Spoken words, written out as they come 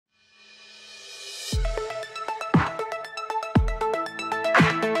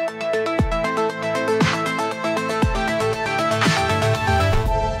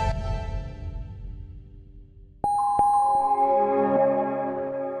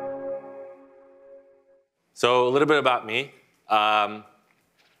So a little bit about me. Head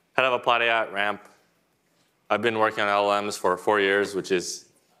of Applied AI at Ramp. I've been working on LLMs for 4 years, which is,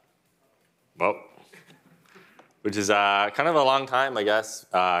 well, kind of a long time, I guess,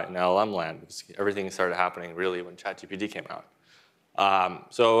 in LLM land, because everything started happening really when ChatGPT came out.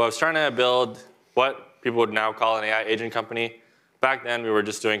 So I was trying to build what people would now call an AI agent company. Back then, we were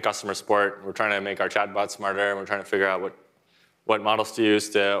just doing customer support. We're trying to make our chatbots smarter, and we're trying to figure out what models to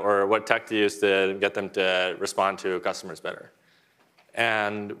use or what tech to use to get them to respond to customers better.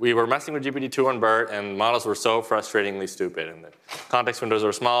 And we were messing with GPT-2 and BERT, and models were so frustratingly stupid. And the context windows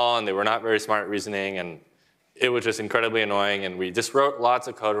were small, and they were not very smart at reasoning, and it was just incredibly annoying. And we just wrote lots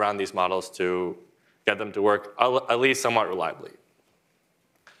of code around these models to get them to work at least somewhat reliably.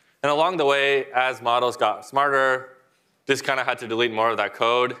 And along the way, as models got smarter, this kind of had to delete more of that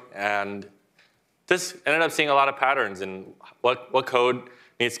code. And this ended up seeing a lot of patterns in what code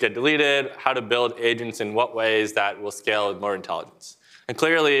needs to get deleted, how to build agents in what ways that will scale with more intelligence. And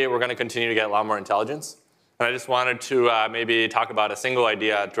clearly, we're going to continue to get a lot more intelligence. And I just wanted to maybe talk about a single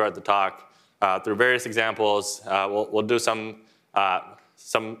idea throughout the talk through various examples. We'll do some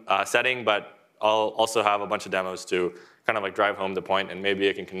setting, but I'll also have a bunch of demos to kind of like drive home the point, and maybe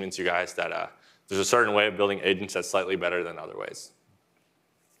I can convince you guys that there's a certain way of building agents that's slightly better than other ways.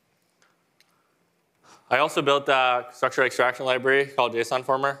 I also built a structure extraction library called JSON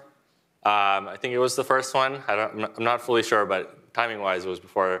Former. I think it was the first one. I'm not fully sure, but timing-wise, it was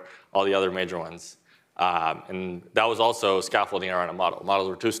before all the other major ones. And that was also scaffolding around a model. Models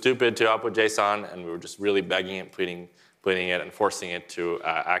were too stupid to output JSON, and we were just really begging it, pleading it, and forcing it to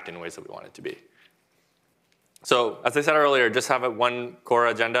act in ways that we want it to be. So as I said earlier, just have one core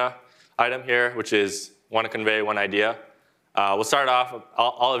agenda item here, which is want to convey one idea. We'll start off,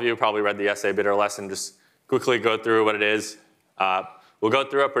 all of you probably read the essay bidder lesson, just quickly go through what it is. We'll go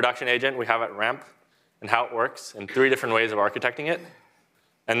through a production agent we have at Ramp and how it works and 3 different ways of architecting it.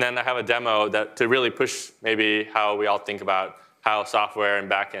 And then I have a demo to really push maybe how we all think about how software and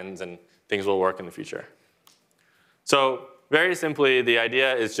backends and things will work in the future. So very simply, the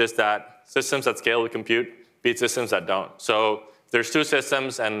idea is just that systems that scale with compute beat systems that don't. So there's 2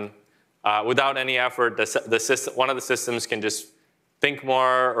 systems, and without any effort, one of the systems can just think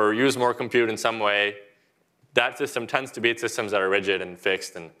more or use more compute in some way. That system tends to beat systems that are rigid and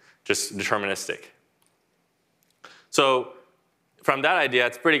fixed and just deterministic. So from that idea,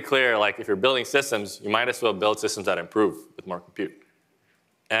 it's pretty clear, like if you're building systems, you might as well build systems that improve with more compute.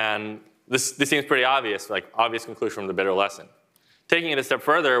 And this seems pretty obvious, like obvious conclusion from the bidder lesson. Taking it a step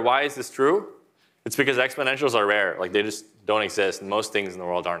further, why is this true? It's because exponentials are rare. Like they just don't exist. Most things in the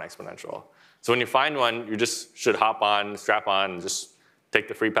world aren't exponential. So when you find one, you just should hop on, strap on, and just take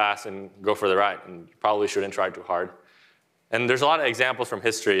the free pass and go for the ride. And you probably shouldn't try too hard. And there's a lot of examples from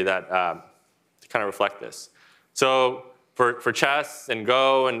history that kind of reflect this. So for chess and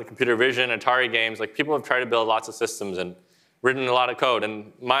Go and computer vision, Atari games, like people have tried to build lots of systems and written a lot of code.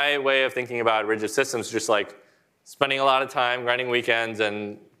 And my way of thinking about rigid systems is just like spending a lot of time grinding weekends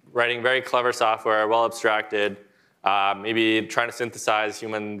and writing very clever software, well abstracted, maybe trying to synthesize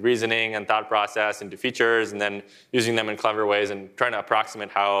human reasoning and thought process into features, and then using them in clever ways and trying to approximate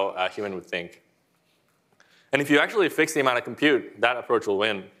how a human would think. And if you actually fix the amount of compute, that approach will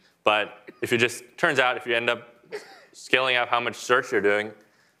win. But if you turns out if you end up scaling up how much search you're doing,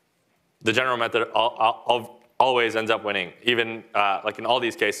 the general method always ends up winning, even like in all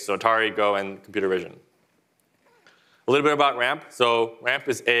these cases, so Atari, Go, and computer vision. A little bit about Ramp. So Ramp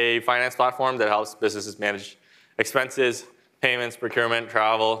is a finance platform that helps businesses manage expenses, payments, procurement,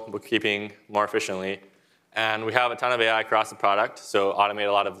 travel, bookkeeping more efficiently. And we have a ton of AI across the product, so automate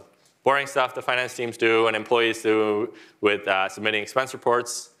a lot of boring stuff the finance teams do and employees do with submitting expense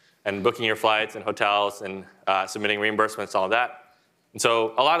reports and booking your flights and hotels and submitting reimbursements, all of that. And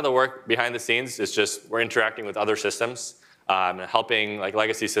so a lot of the work behind the scenes is just we're interacting with other systems, and helping like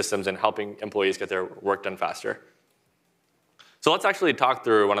legacy systems and helping employees get their work done faster. So let's actually talk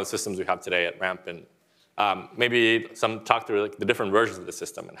through one of the systems we have today at Ramp and maybe talk through like the different versions of the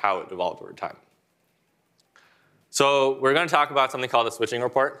system and how it evolved over time. So we're going to talk about something called a switching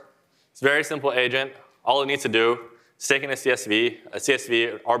report. It's a very simple agent. All it needs to do is take in a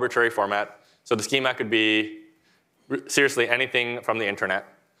CSV arbitrary format. So the schema could be seriously anything from the internet.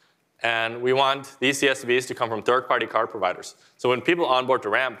 And we want these CSVs to come from third-party card providers. So when people onboard to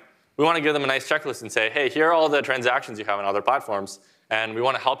Ramp, we want to give them a nice checklist and say, hey, here are all the transactions you have on other platforms, and we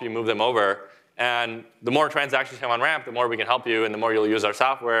want to help you move them over. And the more transactions you have on Ramp, the more we can help you, and the more you'll use our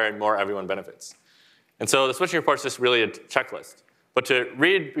software, and more everyone benefits. And so the switching report is just really a checklist. But to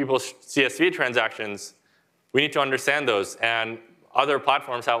read people's CSV transactions, we need to understand those. And other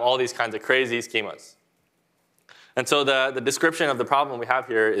platforms have all these kinds of crazy schemas. And so the description of the problem we have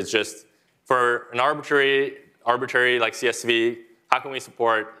here is just for an arbitrary like CSV, how can we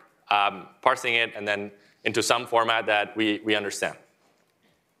support parsing it and then into some format that we understand?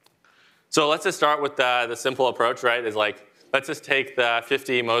 So let's just start with the simple approach, right? Is like, let's just take the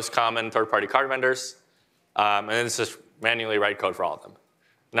 50 most common third-party card vendors, and then let's just manually write code for all of them.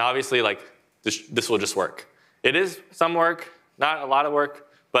 Now, obviously, like this will just work. It is some work, not a lot of work,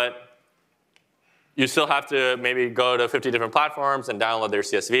 but you still have to maybe go to 50 different platforms and download their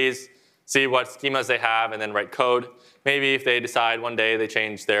CSVs, see what schemas they have, and then write code. Maybe if they decide one day they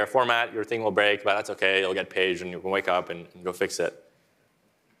change their format, your thing will break, but that's OK. You'll get paged, and you can wake up and go fix it.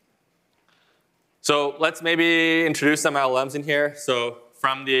 So let's maybe introduce some LLMs in here. So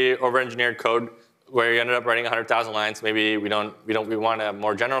from the over-engineered code where you ended up writing 100,000 lines, maybe we want a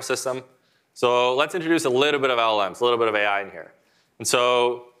more general system. So let's introduce a little bit of LLMs, a little bit of AI in here. And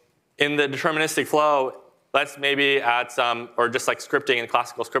so in the deterministic flow, let's maybe add some, or just like scripting in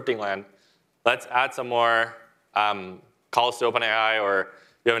classical scripting land, let's add some more calls to OpenAI, or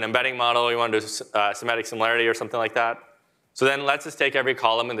you have an embedding model, you want to do semantic similarity or something like that. So then let's just take every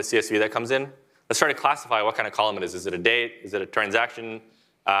column in the CSV that comes in. Let's try to classify what kind of column it is. Is it a date? Is it a transaction?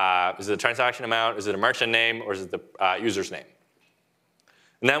 Is it a transaction amount? Is it a merchant name? Or is it the user's name?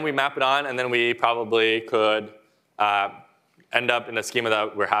 And then we map it on, and then we probably could end up in a schema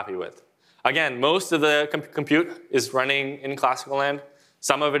that we're happy with. Again, most of the compute is running in classical land.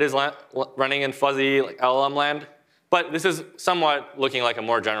 Some of it is running in fuzzy like LLM land. But this is somewhat looking like a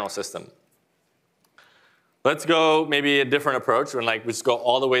more general system. Let's go maybe a different approach, and like we just go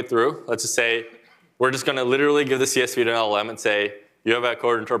all the way through. Let's just say we're just going to literally give the CSV to an LLM and say, you have a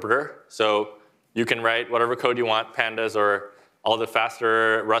code interpreter, so you can write whatever code you want, pandas or all the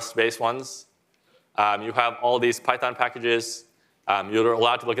faster Rust-based ones. You have all these Python packages. You're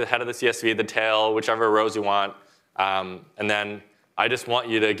allowed to look at the head of the CSV, the tail, whichever rows you want. And then I just want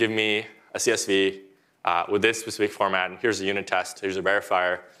you to give me a CSV with this specific format, and here's a unit test. Here's a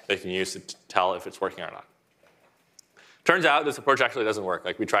verifier that you can use to tell if it's working or not. Turns out this approach actually doesn't work.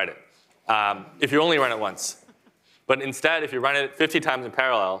 Like we tried it. If you only run it once. But instead, if you run it 50 times in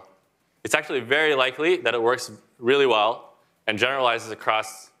parallel, it's actually very likely that it works really well and generalizes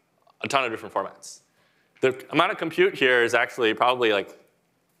across a ton of different formats. The amount of compute here is actually probably like,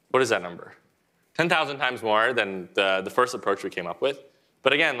 what is that number? 10,000 times more than the first approach we came up with.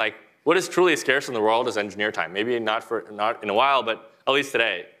 But again, like, what is truly scarce in the world is engineer time. Maybe not in a while, but at least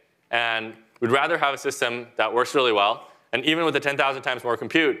today. And we'd rather have a system that works really well. And even with the 10,000 times more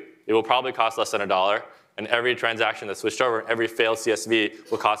compute, it will probably cost less than $1. And every transaction that's switched over, every failed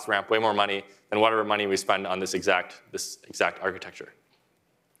CSV will cost Ramp way more money than whatever money we spend on this exact architecture.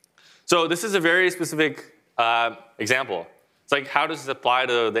 So this is a very specific example. It's like, how does this apply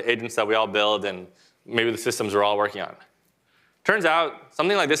to the agents that we all build and maybe the systems we're all working on? Turns out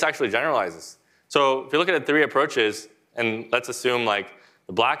something like this actually generalizes. So if you look at the three approaches, and let's assume like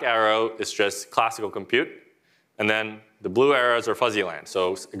the black arrow is just classical compute, and then the blue arrows are fuzzy land.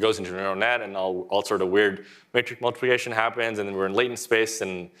 So it goes into a neural net, and all sort of weird matrix multiplication happens, and then we're in latent space,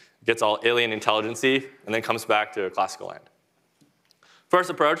 and it gets all alien intelligence-y, and then comes back to classical land. First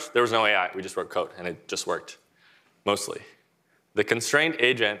approach, there was no AI. We just wrote code, and it just worked, mostly. The constrained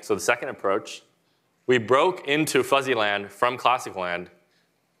agent, so the second approach, we broke into fuzzy land from classical land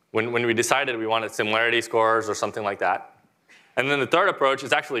when we decided we wanted similarity scores or something like that. And then the third approach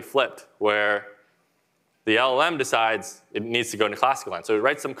is actually flipped, where the LLM decides it needs to go into classical land. So it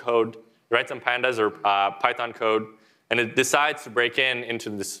writes some code, it writes some pandas or Python code, and it decides to break into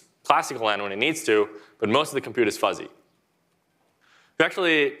this classical land when it needs to, but most of the compute is fuzzy.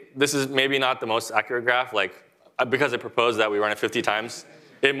 Actually, this is maybe not the most accurate graph, like because I proposed that we run it 50 times.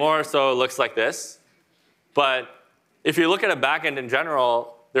 It more so looks like this. But if you look at a backend in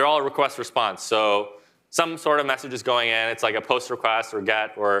general, they're all request response. So some sort of message is going in. It's like a post request or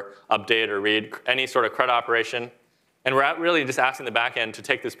get or update or read, any sort of CRUD operation. And we're really just asking the backend to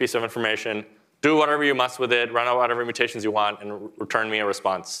take this piece of information, do whatever you must with it, run out whatever mutations you want, and return me a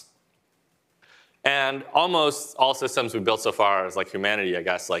response. And almost all systems we've built so far as like humanity, I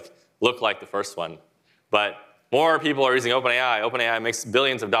guess, like look like the first one. But more people are using OpenAI. OpenAI makes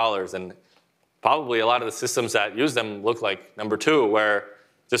billions of dollars, and probably a lot of the systems that use them look like number 2, where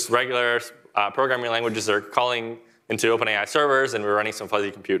just regular programming languages are calling into OpenAI servers, and we're running some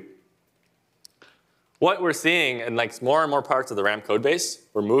fuzzy compute. What we're seeing in like more and more parts of the RAM code base,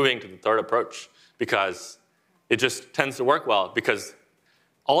 we're moving to the third approach because it just tends to work well. Because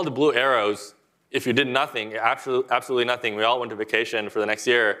all the blue arrows, if you did nothing, absolutely nothing, we all went to vacation for the next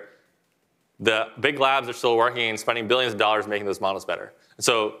year, the big labs are still working and spending billions of dollars making those models better. And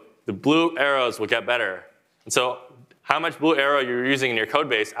so the blue arrows will get better. And so how much Blue Arrow you're using in your code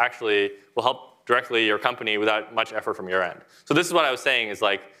base actually will help directly your company without much effort from your end. So this is what I was saying is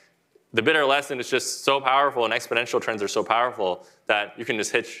like, the bit or lesson is just so powerful and exponential trends are so powerful that you can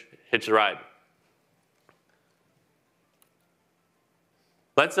just hitch the ride.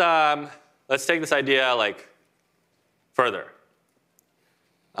 Let's take this idea like further.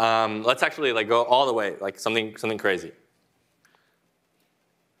 Let's actually like go all the way, like something crazy.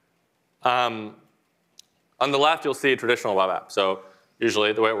 On the left, you'll see a traditional web app. So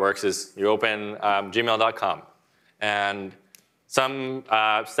usually the way it works is you open gmail.com, and some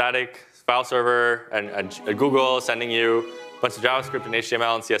static file server and Google is sending you a bunch of JavaScript and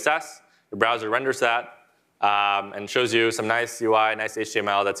HTML and CSS. Your browser renders that and shows you some nice UI, nice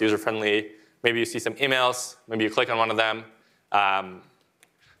HTML that's user-friendly. Maybe you see some emails. Maybe you click on one of them.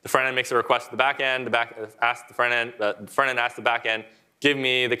 The front end makes a request to the back end. The front end asks the back end, give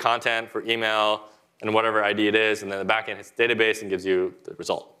me the content for email and whatever ID it is, and then the back end hits the database and gives you the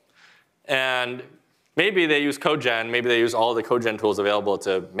result. And maybe they use CodeGen. Maybe they use all the CodeGen tools available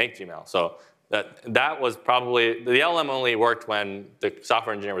to make Gmail. So that was probably, the LLM only worked when the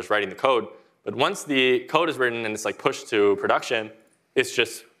software engineer was writing the code. But once the code is written and it's like pushed to production, it's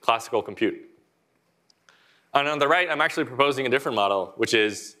just classical compute. And on the right, I'm actually proposing a different model, which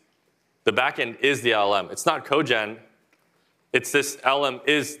is the backend is the LLM. It's not CodeGen. It's this LLM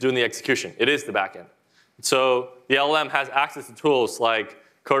is doing the execution. It is the backend. So the LLM has access to tools like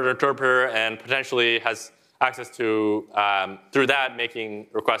code interpreter and potentially has access to, through that, making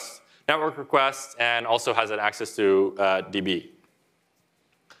requests, network requests, and also has an access to DB.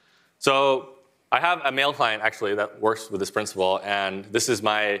 So I have a mail client, actually, that works with this principle. And this is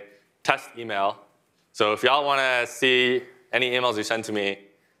my test email. So if y'all want to see any emails you send to me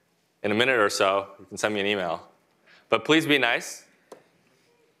in a minute or so, you can send me an email. But please be nice.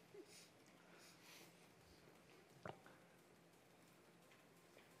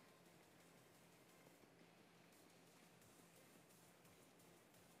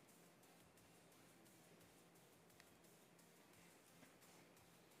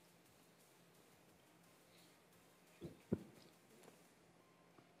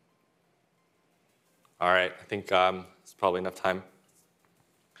 All right, I think it's probably enough time.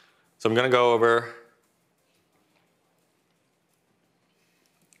 So I'm going to go over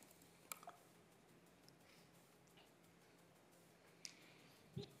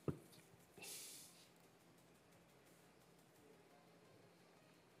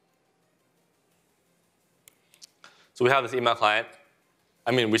So we have this email client. I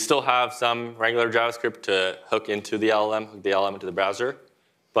mean, we still have some regular JavaScript to hook into the LLM, hook the LLM into the browser.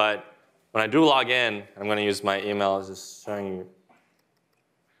 But when I do log in, I'm going to use my email as just showing you.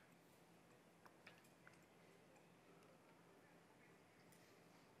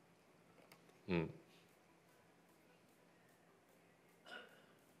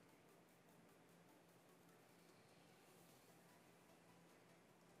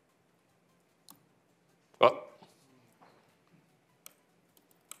 Oh.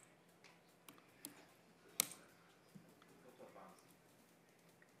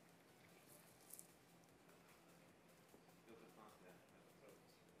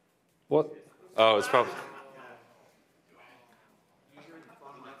 What? Oh, it's probably.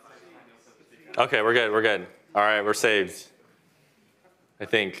 OK, we're good. We're good. All right, we're saved, I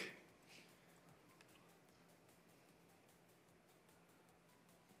think.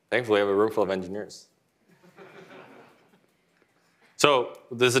 Thankfully, I have a room full of engineers. So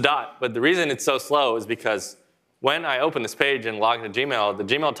there's a dot. But the reason it's so slow is because when I open this page and log into Gmail, the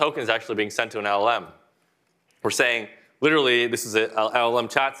Gmail token is actually being sent to an LLM. We're saying, literally, this is an LLM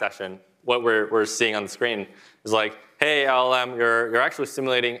chat session. What we're seeing on the screen is like, hey, LLM, you're actually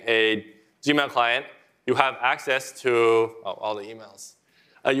simulating a Gmail client. You have access to all the emails.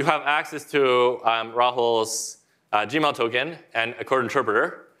 You have access to Rahul's Gmail token and a code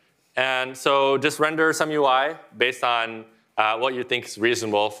interpreter. And so just render some UI based on what you think is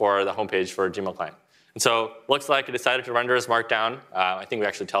reasonable for the homepage for a Gmail client. And so looks like it decided to render as Markdown. I think we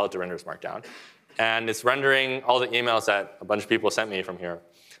actually tell it to render as Markdown. And it's rendering all the emails that a bunch of people sent me from here.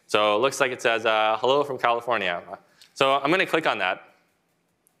 So it looks like it says, hello from California. So I'm going to click on that.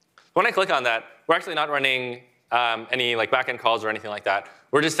 When I click on that, we're actually not running any like backend calls or anything like that.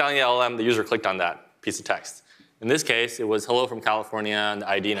 We're just telling the LLM the user clicked on that piece of text. In this case, it was hello from California and the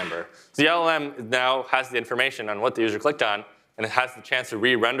ID number. So the LLM now has the information on what the user clicked on, and it has the chance to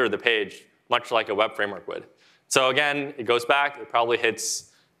re-render the page, much like a web framework would. So again, it goes back. It probably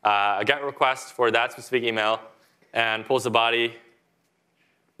hits a GET request for that specific email and pulls the body.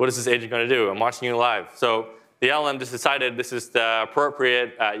 What is this agent going to do? I'm watching you live. So the LLM just decided this is the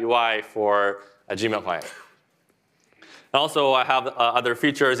appropriate UI for a Gmail client. Also, I have other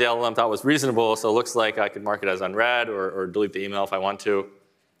features the LLM thought was reasonable, so it looks like I could mark it as unread or delete the email if I want to.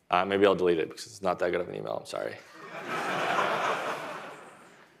 Maybe I'll delete it because it's not that good of an email. I'm sorry.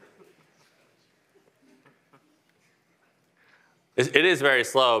 It is very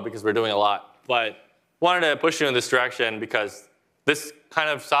slow because we're doing a lot, but wanted to push you in this direction because this kind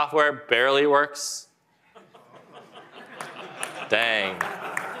of software barely works. Dang.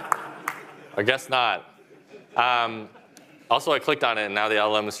 I guess not. Also, I clicked on it, and now the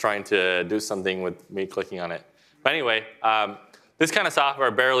LLM is trying to do something with me clicking on it. But anyway, this kind of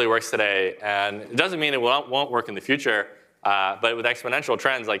software barely works today, and it doesn't mean it won't work in the future. But with exponential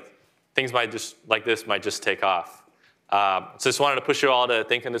trends, things like this might just take off. So just wanted to push you all to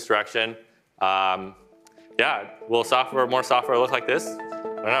think in this direction. Yeah, will more software look like this? I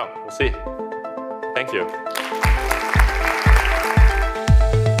don't know. We'll see. Thank you.